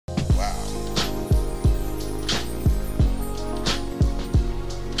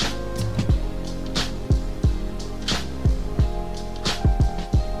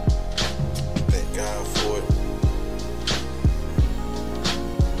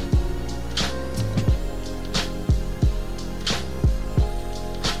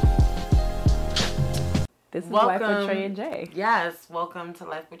is Life with Trey and Jay. Yes, welcome to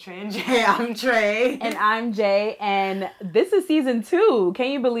Life with Trey and Jay. I'm Trey. And I'm Jay, and this is season 2. Can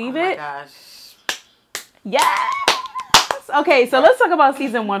you believe it? Oh my gosh. Yes! Okay, so let's talk about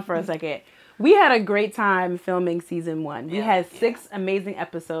season 1 for a second. We had a great time filming season 1. We had 6 amazing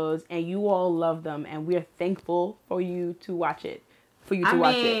episodes, and you all loved them, and we're thankful for you to watch it. For you to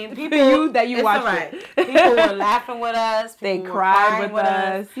watch it. People, for you that you watched it. People were laughing with us. They cried with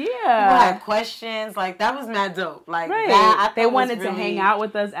us. Yeah. People had questions. Like, that was mad dope. Like, they wanted to hang out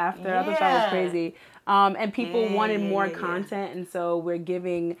with us after. Yeah. I thought that was crazy. And people wanted more content, and so we're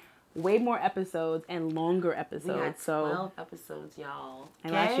giving way more episodes and longer episodes. We had 12 episodes, y'all.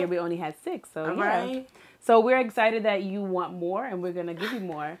 And last year we only had 6. So right. So we're excited that you want more, and we're gonna give you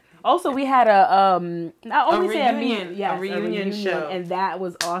more. Also, we had a reunion show, and that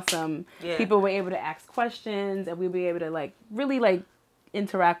was awesome. Yeah. People were able to ask questions, and we'll be able to really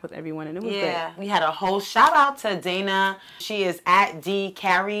interact with everyone, and it was great. We had a host. Shout out to Dana. She is at D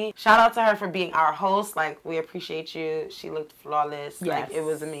Carey. Shout out to her for being our host. Like, we appreciate you. She looked flawless. Yes. Like, it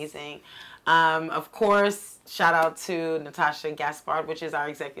was amazing. Of course, shout out to Natasha Gaspard, which is our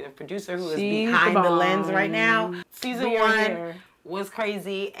executive producer, who is behind the lens right now. Season 1 was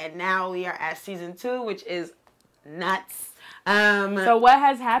crazy, and now we are at season 2, which is nuts. So what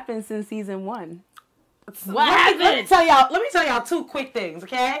has happened since season 1? Let me tell y'all 2 quick things,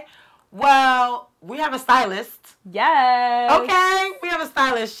 okay? Well, we have a stylist. Yes. Okay, we have a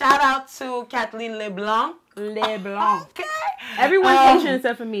stylist. Shout out to Kathleen LeBlanc. Okay. Everyone's Asian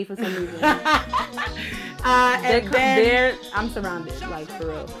except for me for some reason. I'm surrounded, like, for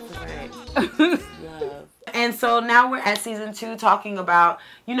real. Right. And so now we're at season 2 talking about,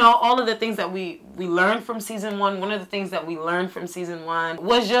 all of the things that we learned from season 1. One of the things that we learned from season 1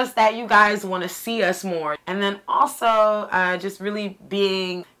 was just that you guys want to see us more. And then also just really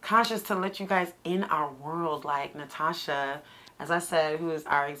being conscious to let you guys in our world. Like Natasha, as I said, who is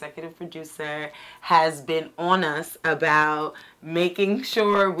our executive producer, has been on us about making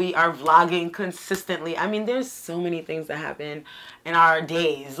sure we are vlogging consistently. I mean, there's so many things that happen in our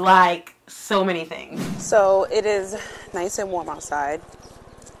days, like so many things. So it is nice and warm outside,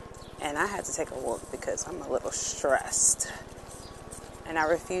 and I had to take a walk because I'm a little stressed, and I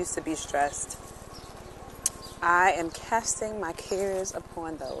refuse to be stressed. I am casting my cares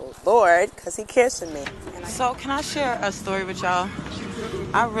upon the Lord because he cares for me. So can I share a story with y'all?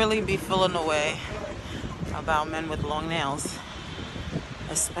 I really be feeling the way about men with long nails,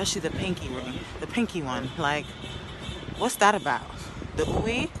 especially the pinky one. Like, what's that about? The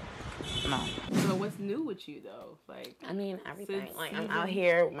ooey? No. So what's new with you though? Like, I mean, everything. Like, I'm out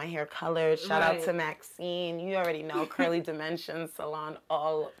here with my hair colored. Shout out to Maxine. You already know, Curly Dimensions Salon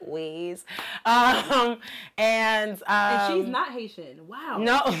always. And she's not Haitian. Wow.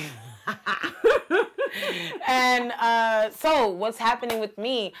 No. And so what's happening with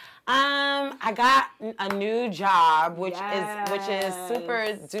me? I got a new job, which is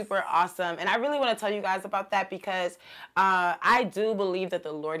super duper awesome, and I really want to tell you guys about that because I do believe that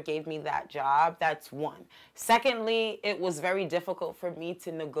the Lord gave me that job. That's one. Secondly, it was very difficult for me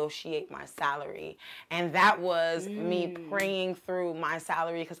to negotiate my salary, and that was me praying through my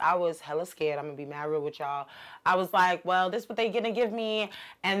salary because I was hella scared. I'm gonna be mad real with y'all. I was like, well, this is what they gonna give me,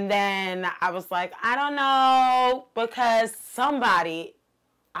 and then I was like, I don't know, because somebody.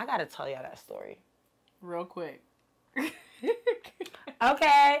 I gotta tell y'all that story. Real quick.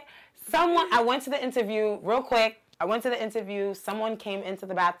 Okay. I went to the interview real quick. Someone came into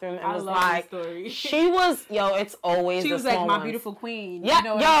the bathroom and was like, she was, it's always she was like my beautiful queen. Yeah,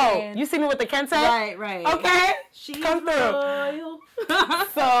 you know you see me with the kente? Right. Okay. She's come through. Royal.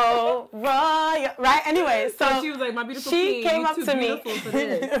 So royal, right? Anyway, so she was like my beautiful queen. She came up to me,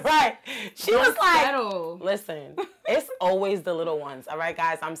 right? She was like, listen, it's always the little ones. All right,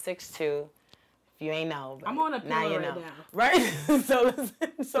 guys, I'm 6'2". You ain't know. I'm on a pillow right now. Right? so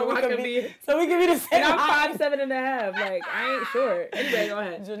we can be the same. And I'm 5'7.5". Like, I ain't short. Anyway, go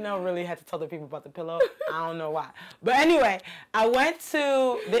ahead. Janelle really had to tell the people about the pillow. I don't know why. But anyway, I went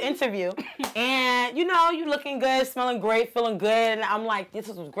to the interview and you looking good, smelling great, feeling good. And I'm like, this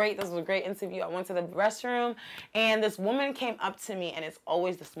was great. This was a great interview. I went to the restroom and this woman came up to me, and it's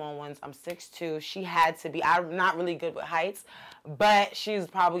always the small ones. I'm 6'2". She had to be. I'm not really good with heights, but she's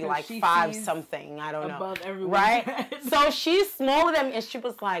probably like 5 something. I don't know. Above everyone. Right? So she's smaller than me, and she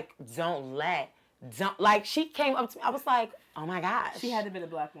was like, don't let like, she came up to me. I was like, oh my gosh. She had to be a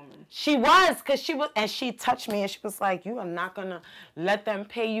black woman. She was, because she touched me and she was like, you are not going to let them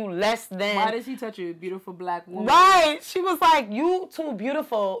pay you less than. Why did she touch you, beautiful black woman? Right. She was like, you too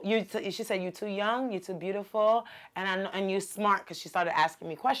beautiful. She said, you too young, you too beautiful, and you smart, because she started asking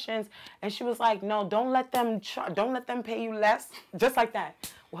me questions. And she was like, no, don't let them pay you less. Just like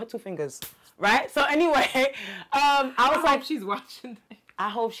that. With her 2 fingers. Right? So anyway, I was like, she's watching. I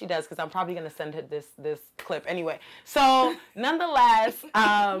hope she does, because I'm probably going to send her this clip anyway. So nonetheless,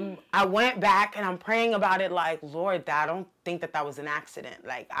 I went back and I'm praying about it like, Lord, I don't think that was an accident.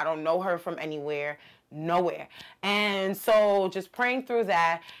 Like, I don't know her from nowhere. And so just praying through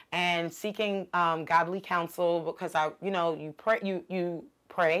that and seeking godly counsel, because you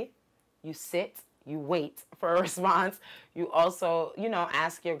pray, you sit, you wait for a response. You also,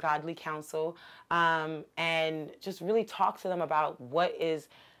 ask your godly counsel, and just really talk to them about what is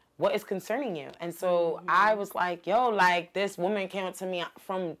concerning you. And so I was like, yo, like, this woman came up to me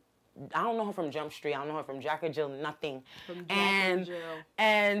from, I don't know her from Jump Street. I don't know her from Jack or Jill, nothing. From Jack and Jill.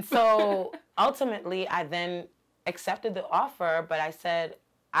 And so ultimately I then accepted the offer, but I said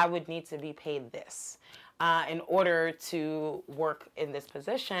I would need to be paid this in order to work in this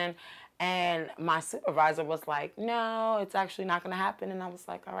position. And my supervisor was like, no, it's actually not going to happen. And I was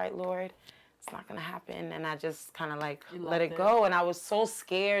like, all right, Lord, it's not going to happen. And I just kind of like let it go. And I was so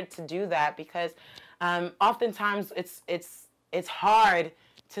scared to do that, because oftentimes it's hard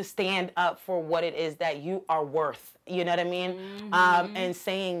to stand up for what it is that you are worth. You know what I mean? Mm-hmm. And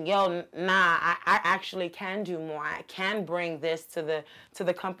saying, yo, nah, I actually can do more. I can bring this to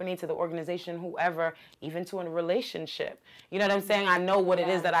the company, to the organization, whoever, even to a relationship. You know what I'm saying? I know what it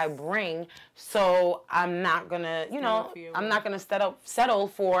is that I bring, so I'm not gonna, I'm not gonna settle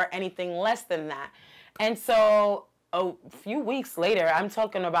for anything less than that. And so a few weeks later, I'm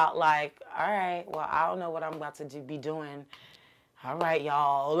talking about like, all right, well, I don't know what I'm about to be doing. All right,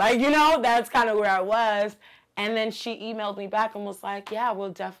 y'all. Like, that's kind of where I was. And then she emailed me back and was like, yeah, we'll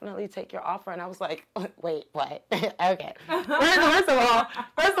definitely take your offer. And I was like, wait, what? Okay. First of all,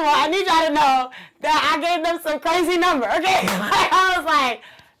 I need y'all to know that I gave them some crazy number, okay? I was like,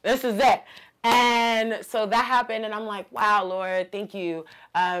 this is it. And so that happened, and I'm like, wow, Lord, thank you.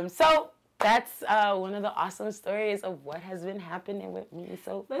 So that's one of the awesome stories of what has been happening with me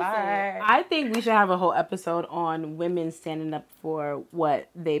so far. I think we should have a whole episode on women standing up for what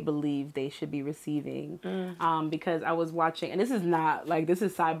they believe they should be receiving. Because I was watching, and this is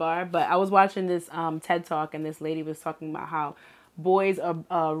sidebar, but I was watching this TED Talk, and this lady was talking about how boys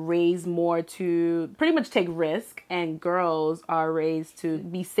are raised more to pretty much take risk, and girls are raised to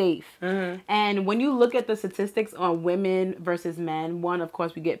be safe. Mm-hmm. And when you look at the statistics on women versus men, one, of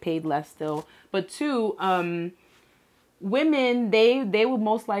course, we get paid less still, but two, women, they would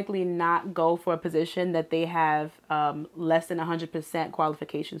most likely not go for a position that they have less than 100%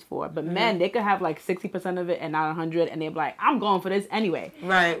 qualifications for. But men, they could have like 60% of it and not 100, and they're like, I'm going for this anyway.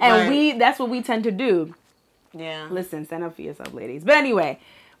 Right. And that's what we tend to do. Yeah. Listen, stand up for yourself, ladies. But anyway,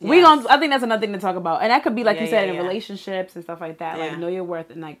 I think that's another thing to talk about. And that could be, like you said, in relationships and stuff like that. Yeah. Like, know your worth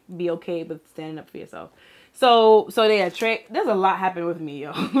and, like, be okay with standing up for yourself. So yeah, Trey, there's a lot happened with me,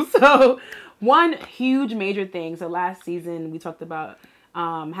 yo. So, one huge major thing. So, last season, we talked about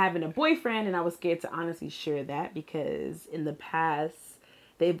having a boyfriend. And I was scared to honestly share that, because in the past,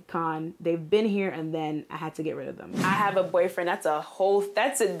 they've been here, and then I had to get rid of them. I have a boyfriend. That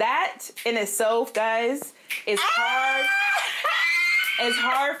in itself, guys, is hard. It's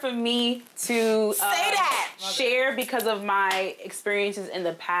hard for me to share because of my experiences in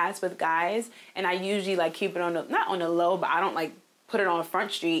the past with guys, and I usually like keep it not on the low, but I don't like put it on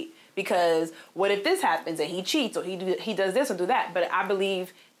Front Street, because what if this happens and he cheats, or he does this or do that? But I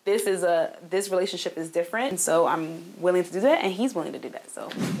believe this relationship is different, and so I'm willing to do that, and he's willing to do that. So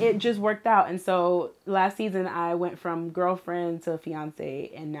it just worked out. And so last season I went from girlfriend to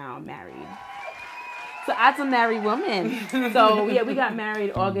fiance, and now I'm married. So I'm a married woman. So yeah, we got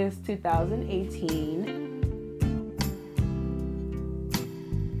married August 2018.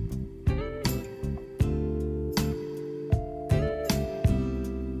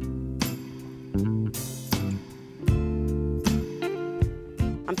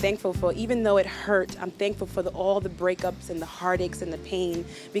 I'm thankful for, even though it hurt, I'm thankful for all the breakups and the heartaches and the pain,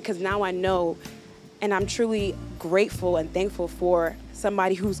 because now I know, and I'm truly grateful and thankful for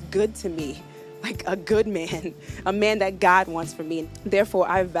somebody who's good to me, like a good man, a man that God wants for me. Therefore,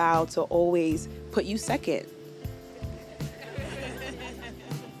 I vow to always put you second.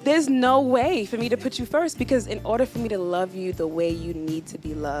 There's no way for me to put you first, because in order for me to love you the way you need to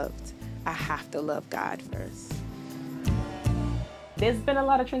be loved, I have to love God first. there's been a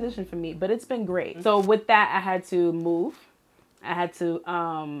lot of transition for me, but it's been great. So with that, I had to move. I had to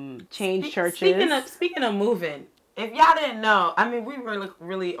change churches. Speaking of moving, if y'all didn't know, I mean, we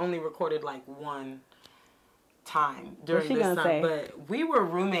really only recorded like one time during this time, but we were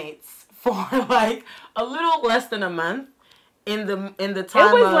roommates for like a little less than a month in the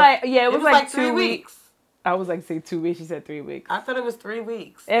time. It was like 3 weeks. I was like, say 2 weeks. She said 3 weeks. I thought it was 3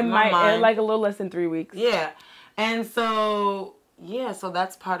 weeks. It like a little less than 3 weeks. Yeah. And so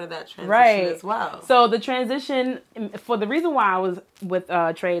that's part of that transition as well. So the transition, for the reason why I was with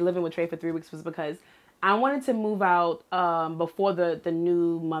Trey, living with Trey for 3 weeks, was because I wanted to move out before the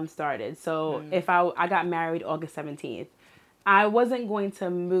new month started. So if I got married August 17th, I wasn't going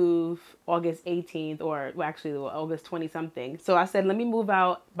to move August 18th or August 20-something. So I said, let me move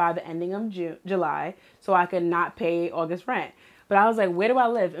out by the ending of July so I could not pay August rent. But I was like, where do I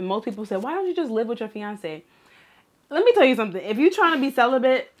live? And most people said, why don't you just live with your fiance? Let me tell you something. If you're trying to be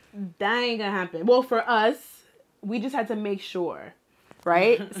celibate, that ain't going to happen. Well, for us, we just had to make sure.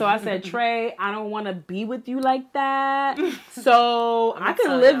 Right? So I said, Trey, I don't want to be with you like that. So I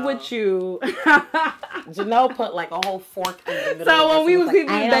can live with you. Janelle put like a whole fork in the middle. So when we was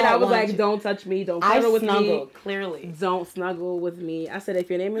sleeping in bed, I was like, don't touch me. Don't cuddle with me. Clearly. Don't snuggle with me. I said, if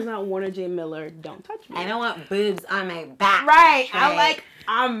your name is not Warner J. Miller, don't touch me. I don't want boobs on my back. Right. Trey.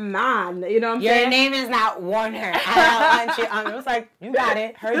 I'm man. You know what I'm Your saying? Your name is not Warner. I don't want you. I was like, you got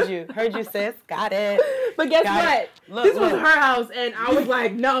it. Heard you, sis. Got it. But guess what? This was her house, and I was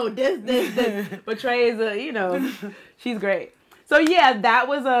like, no, this. But Trey is she's great. So yeah, that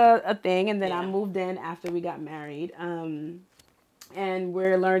was a thing, and then I moved in after we got married, and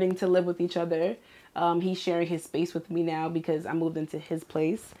we're learning to live with each other. He's sharing his space with me now because I moved into his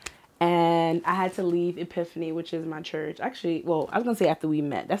place. And I had to leave Epiphany, which is my church. Actually, well, I was going to say after we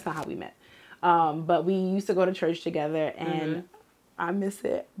met. That's not how we met. But we used to go to church together, and I miss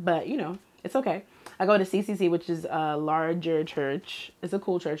it. But, it's okay. I go to CCC, which is a larger church. It's a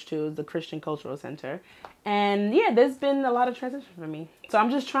cool church, too. It's the Christian Cultural Center. And, yeah, there's been a lot of transition for me. So I'm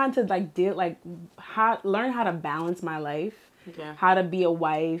just trying to, learn how to balance my life, how to be a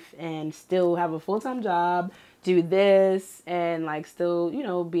wife and still have a full-time job, do this and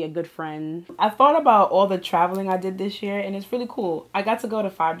still, be a good friend. I thought about all the traveling I did this year, and it's really cool. I got to go to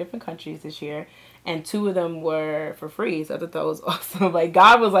 5 different countries this year, and 2 of them were for free. So I thought that was awesome.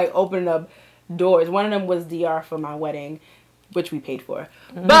 God was opening up doors. One of them was DR for my wedding, which we paid for,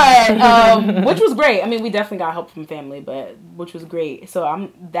 but which was great. I mean, we definitely got help from family, but which was great.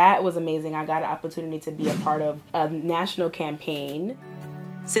 So that was amazing. I got an opportunity to be a part of a national campaign.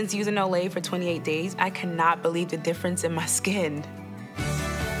 Since using Olay for 28 days, I cannot believe the difference in my skin. I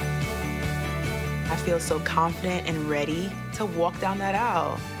feel so confident and ready to walk down that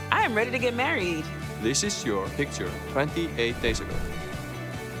aisle. I am ready to get married. This is your picture 28 days ago.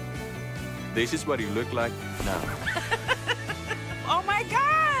 This is what you look like now. Oh my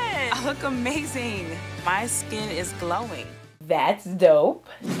God! I look amazing. My skin is glowing. That's dope.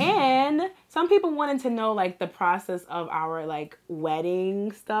 And some people wanted to know the process of our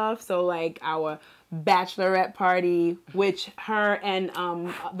wedding stuff. So our bachelorette party, which her and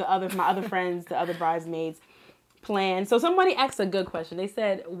my other friends, the other bridesmaids, planned. So somebody asked a good question. They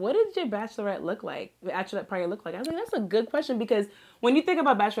said, "What did your bachelorette party look like?" I was like, "That's a good question," because when you think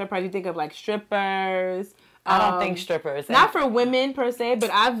about bachelorette party, you think of strippers. I don't think strippers. Not for women per se, but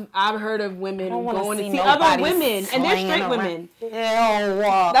I've heard of women going to see other women, and they're straight women. Ew.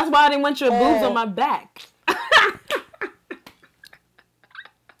 That's why I didn't want your boobs on my back.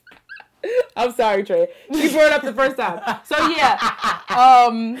 I'm sorry, Trey. You brought it up the first time. So yeah.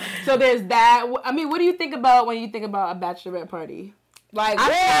 So there's that. I mean, what do you think about when you think about a bachelorette party? Drinking,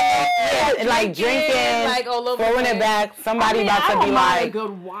 all over, throwing it back. Somebody about to be a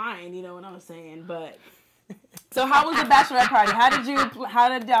good wine, you know what I'm saying? But so how was the bachelorette party? How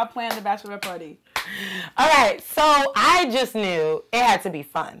did y'all plan the bachelorette party? All right, so I just knew it had to be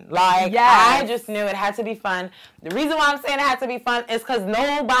fun. I just knew it had to be fun. The reason why I'm saying it had to be fun is because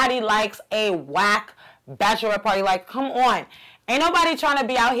nobody likes a whack bachelorette party. Come on. Ain't nobody trying to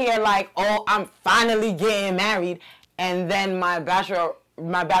be out here oh, I'm finally getting married, and then my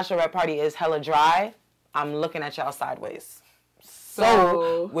bachelorette party is hella dry. I'm looking at y'all sideways.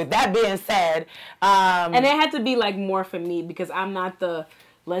 So, with that being said... and it had to be, more for me, because I'm not the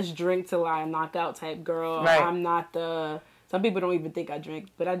let's drink till I knock out type girl. Right. I'm not the... Some people don't even think I drink,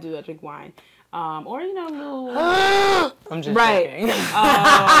 but I do. I drink wine. Or, a little... I'm just joking. But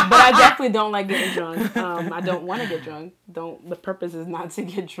I definitely don't like getting drunk. I don't want to get drunk. The purpose is not to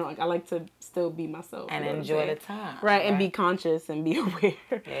get drunk. I like to still be myself. And enjoy the time. Right, and be conscious and be aware.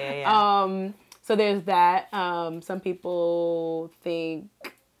 Yeah. So there's that. Some people think,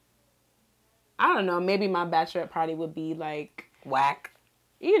 I don't know, maybe my bachelorette party would be like whack.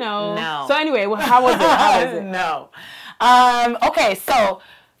 You know. No. So anyway, how was it? How was it? No. Okay, so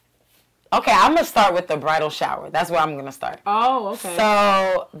I'm gonna start with the bridal shower. That's where I'm gonna start. Oh, okay.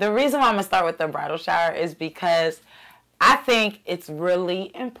 So the reason why I'm gonna start with the bridal shower is because I think it's really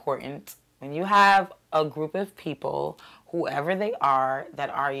important when you have a group of people, whoever they are, that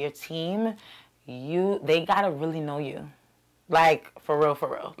are your team, they gotta really know you. Like, for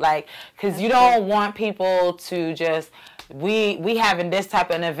real. Like, because you don't want people to just, we having this type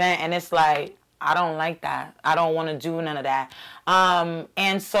of an event, and it's like, I don't like that. I don't want to do none of that.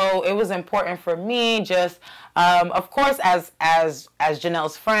 And so it was important for me just, of course, as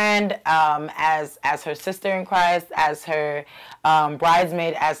Janelle's friend, as her sister in Christ, as her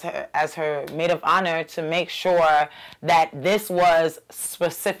bridesmaid, as her maid of honor, to make sure that this was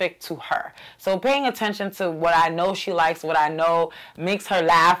specific to her. So paying attention to what I know she likes, what I know makes her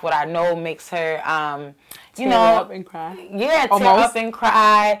laugh, what I know makes her, tear up and cry. Yeah, tear up and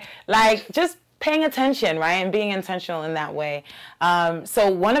cry. Like, just paying attention, right? And being intentional in that way.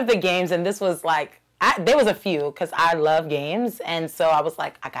 So one of the games, and this was like, there was a few, because I love games. And so I was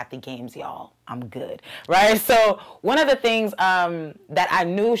like, I got the games, y'all. I'm good, right? So one of the things that I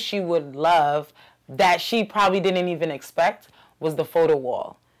knew she would love, that she probably didn't even expect, was the photo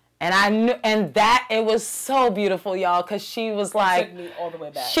wall. And I knew, and that, it was so beautiful, y'all, because she was like, took me all the way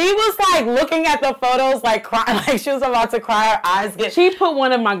back. She was like looking at the photos, like crying, like she was about to cry. Her eyes get. She put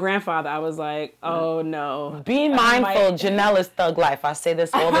one of my grandfather. I was like, oh no. Be mindful. Janelle is thug life. I say this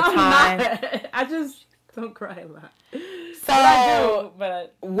all the time. I just don't cry a lot. So I do,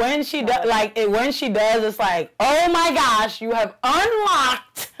 but when she does, it's like, oh my gosh, you have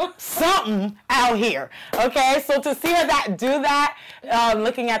unlocked something out here. Okay, so to see her do that,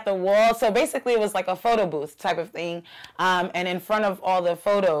 looking at the wall. So basically, it was like a photo booth type of thing, and in front of all the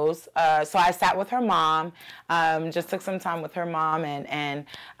photos. So I sat with her mom, just took some time with her mom,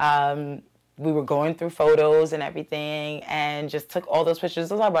 and we were going through photos and everything, and just took all those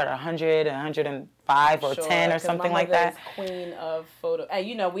pictures. It was about 100, 105 or 10 or something like that. Queen of photo. And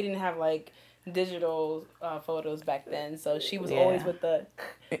you know, we didn't have like digital photos back then, so she was always with the.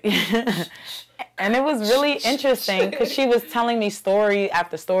 And it was really interesting because she was telling me story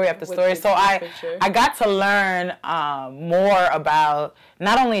after story after story. So I got to learn more about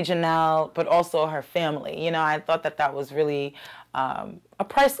not only Janelle but also her family. You know, I thought that was really a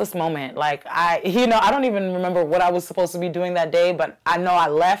priceless moment. Like I don't even remember what I was supposed to be doing that day, but I know I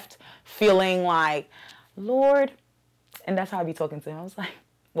left feeling like, Lord, and that's how I be talking to him. I was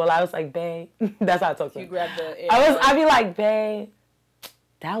like, babe, that's how I talk to him. You grabbed the. I'd be like, babe,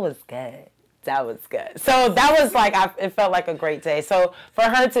 that was good. That was good. So that was like, it felt like a great day. So for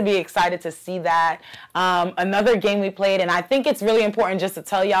her to be excited to see that. Another game we played, and I think it's really important just to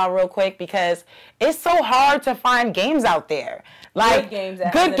tell y'all real quick, because it's so hard to find games out there. Like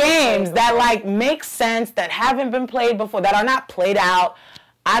good games that like make sense, that haven't been played before, that are not played out.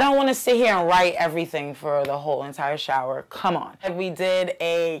 I don't want to sit here and write everything for the whole entire shower. Come on. We did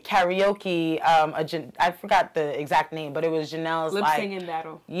a karaoke, I forgot the exact name, but it was Janelle's lip singing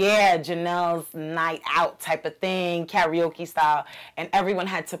battle. Yeah, Janelle's night out type of thing, karaoke style. And everyone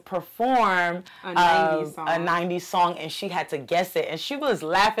had to perform a 90s song, and she had to guess it. And she was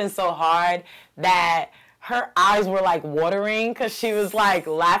laughing so hard that her eyes were like watering because she was like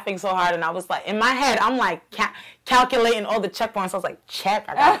laughing so hard. And I was like, in my head, I'm like calculating all the checkpoints. I was like, check,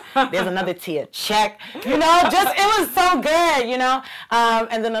 there's another tier, check. You know, just, it was so good, you know.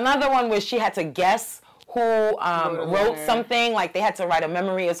 And then another one where she had to guess who wrote something. Like they had to write a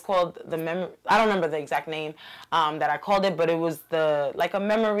memory. It's called the memory. I don't remember the exact name that I called it, but it was like a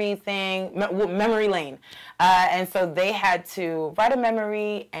memory thing, memory lane. And so they had to write a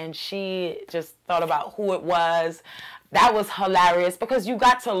memory, and she just thought about who it was. That was hilarious because you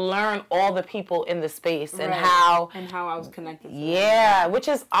got to learn all the people in the space and how I was connected to them. Which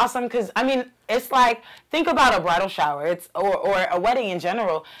is awesome because, I mean, it's like, think about a bridal shower or a wedding in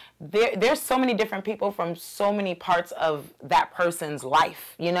general. There's so many different people from so many parts of that person's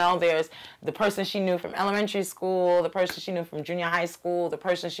life. You know, there's the person she knew from elementary school, the person she knew from junior high school, the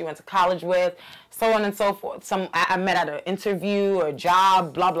person she went to college with, so on and so forth. Some I met at an interview or a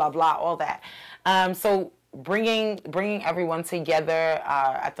job, blah, blah, blah, all that. So bringing everyone together,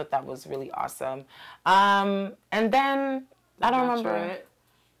 I thought that was really awesome. And then, I don't remember.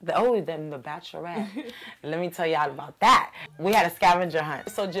 Then the Bachelorette. Let me tell y'all about that. We had a scavenger hunt.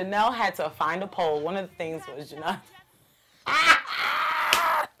 So Janelle had to find a pole. One of the things was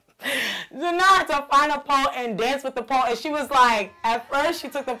Janelle had to find a pole and dance with the pole. And she was like, at first she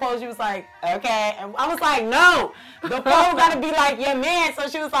took the pole. She was like, okay. And I was like, no, the pole got to be like your man. So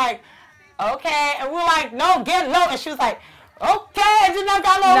she was like, okay. And we were like, no, get low. And she was like, okay. And Janelle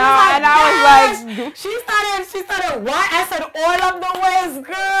got low. And I was like, she started what? I said, oil up the waist,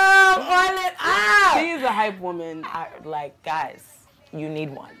 girl. Oil it up. She's a hype woman. Like, guys. You need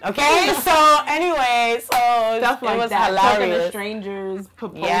one, okay? So anyway, stuff like it was that. hilarious. Talking to strangers,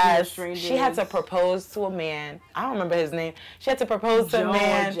 proposing to strangers. She had to propose to a man. I don't remember his name. She had to propose to a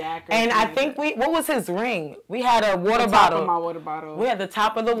man, Jack and I think what was his ring? We had a water bottle. Top of my water bottle. We had the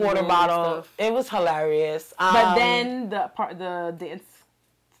top of the water bottle. Stuff. It was hilarious. But then the dance,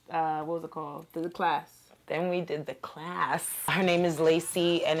 what was it called? The class. Then we did the class. Her name is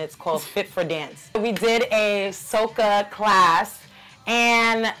Lacey, and it's called Fit for Dance. We did a soca class.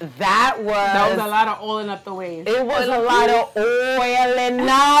 And that was a lot of oiling up the waist. It was a lot of oiling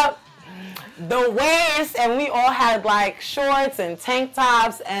up the waist, and we all had like shorts and tank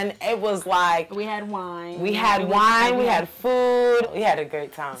tops, and it was like we had wine. We had wine. We had food. We had a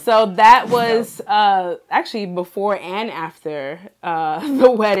great time. So that was actually before and after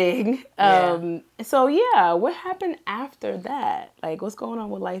the wedding. So yeah, what happened after that? Like, what's going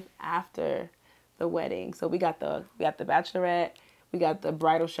on with life after the wedding? So we got the bachelorette. We got the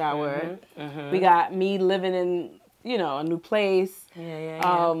bridal shower. We got me living in, a new place.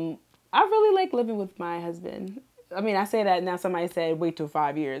 I really like living with my husband. I mean, I say that now. Somebody said wait till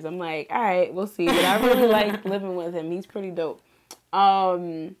 5 years. I'm like, all right, we'll see. But I really like living with him. He's pretty dope.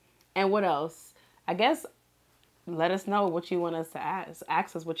 And what else? I guess let us know what you want us to ask.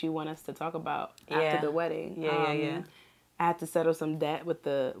 Ask us what you want us to talk about after the wedding. I had to settle some debt with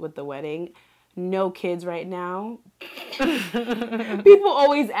the wedding. No kids right now. People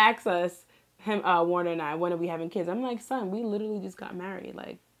always ask us, Warner and I, when are we having kids? I'm like, son, we literally just got married.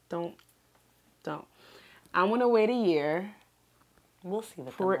 Like, don't. I want to wait a year. We'll see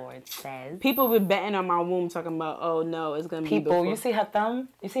what the Lord says. People were betting on my womb, talking about, oh no, it's gonna be people. You see her thumb?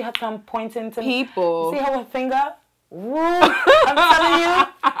 You see her thumb pointing to people? You see her with finger? Woo!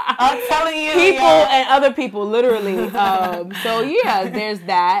 I'm telling you. People and other people, literally. So yeah, there's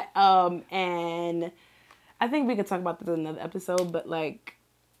that. And I think we could talk about this in another episode, but like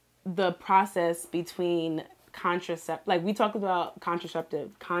the process between contraceptive, like we talked about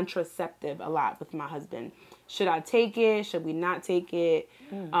contraceptive a lot with my husband. Should I take it? Should we not take it?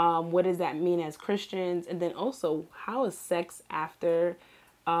 What does that mean as Christians? And then also, how is sex after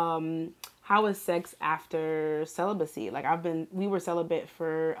celibacy? Like we were celibate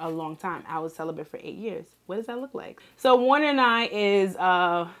for a long time. I was celibate for 8 years. What does that look like? So Warner and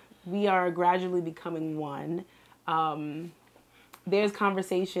I we are gradually becoming one. There's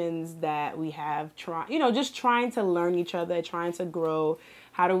conversations that we have just trying to learn each other, trying to grow.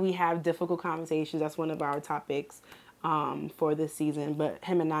 How do we have difficult conversations? That's one of our topics for this season. But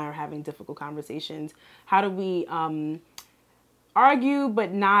him and I are having difficult conversations. How do we argue,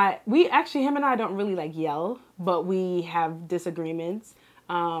 but not, him and I don't really like yell, but we have disagreements.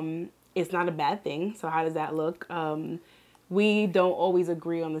 It's not a bad thing. So how does that look? We don't always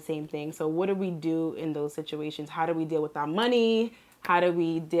agree on the same thing. So what do we do in those situations? How do we deal with our money? How do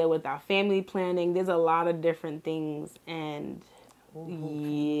we deal with our family planning? There's a lot of different things. And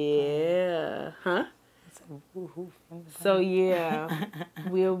so yeah,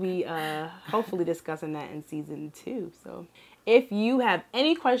 we'll be hopefully discussing that in season 2. So if you have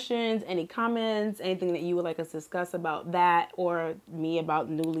any questions, any comments, anything that you would like us to discuss about that or me about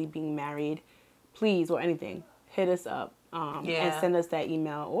newly being married, please, or anything, hit us up and send us that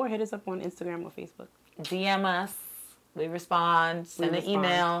email, or hit us up on Instagram or Facebook. DM us. We respond. Send an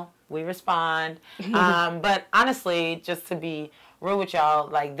email. We respond. But honestly, just to be real with y'all,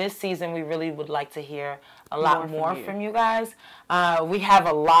 like this season, we really would like to hear a lot more from you guys. We have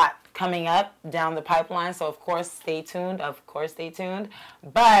a lot coming up down the pipeline, so of course stay tuned.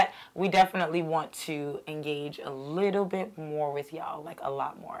 But we definitely want to engage a little bit more with y'all, like a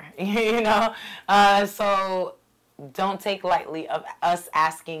lot more, so don't take lightly of us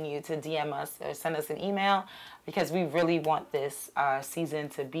asking you to DM us or send us an email, because we really want this season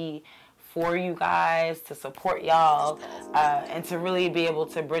to be for you guys, to support y'all, and to really be able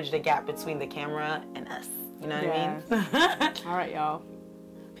to bridge the gap between the camera and us. You know what I mean? All right, y'all.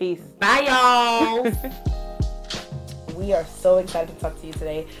 Peace. Bye, y'all. We are so excited to talk to you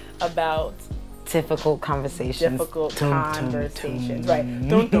today about difficult conversations. Right.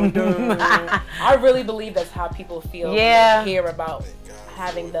 Dun, dun, dun. I really believe that's how people feel when they hear about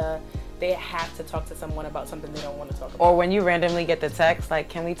having they have to talk to someone about something they don't want to talk about. Or when you randomly get the text, like,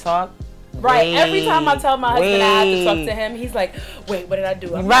 can we talk? Right. Every time I tell my husband I have to talk to him, he's like, wait, what did I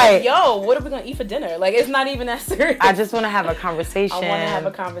do? I'm right. like, yo, what are we going to eat for dinner? Like, it's not even that serious. I just want to have a conversation. I want to have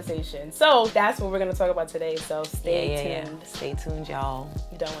a conversation. So that's what we're going to talk about today. So stay tuned. Stay tuned, y'all.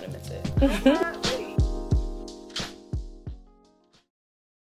 You don't want to miss it.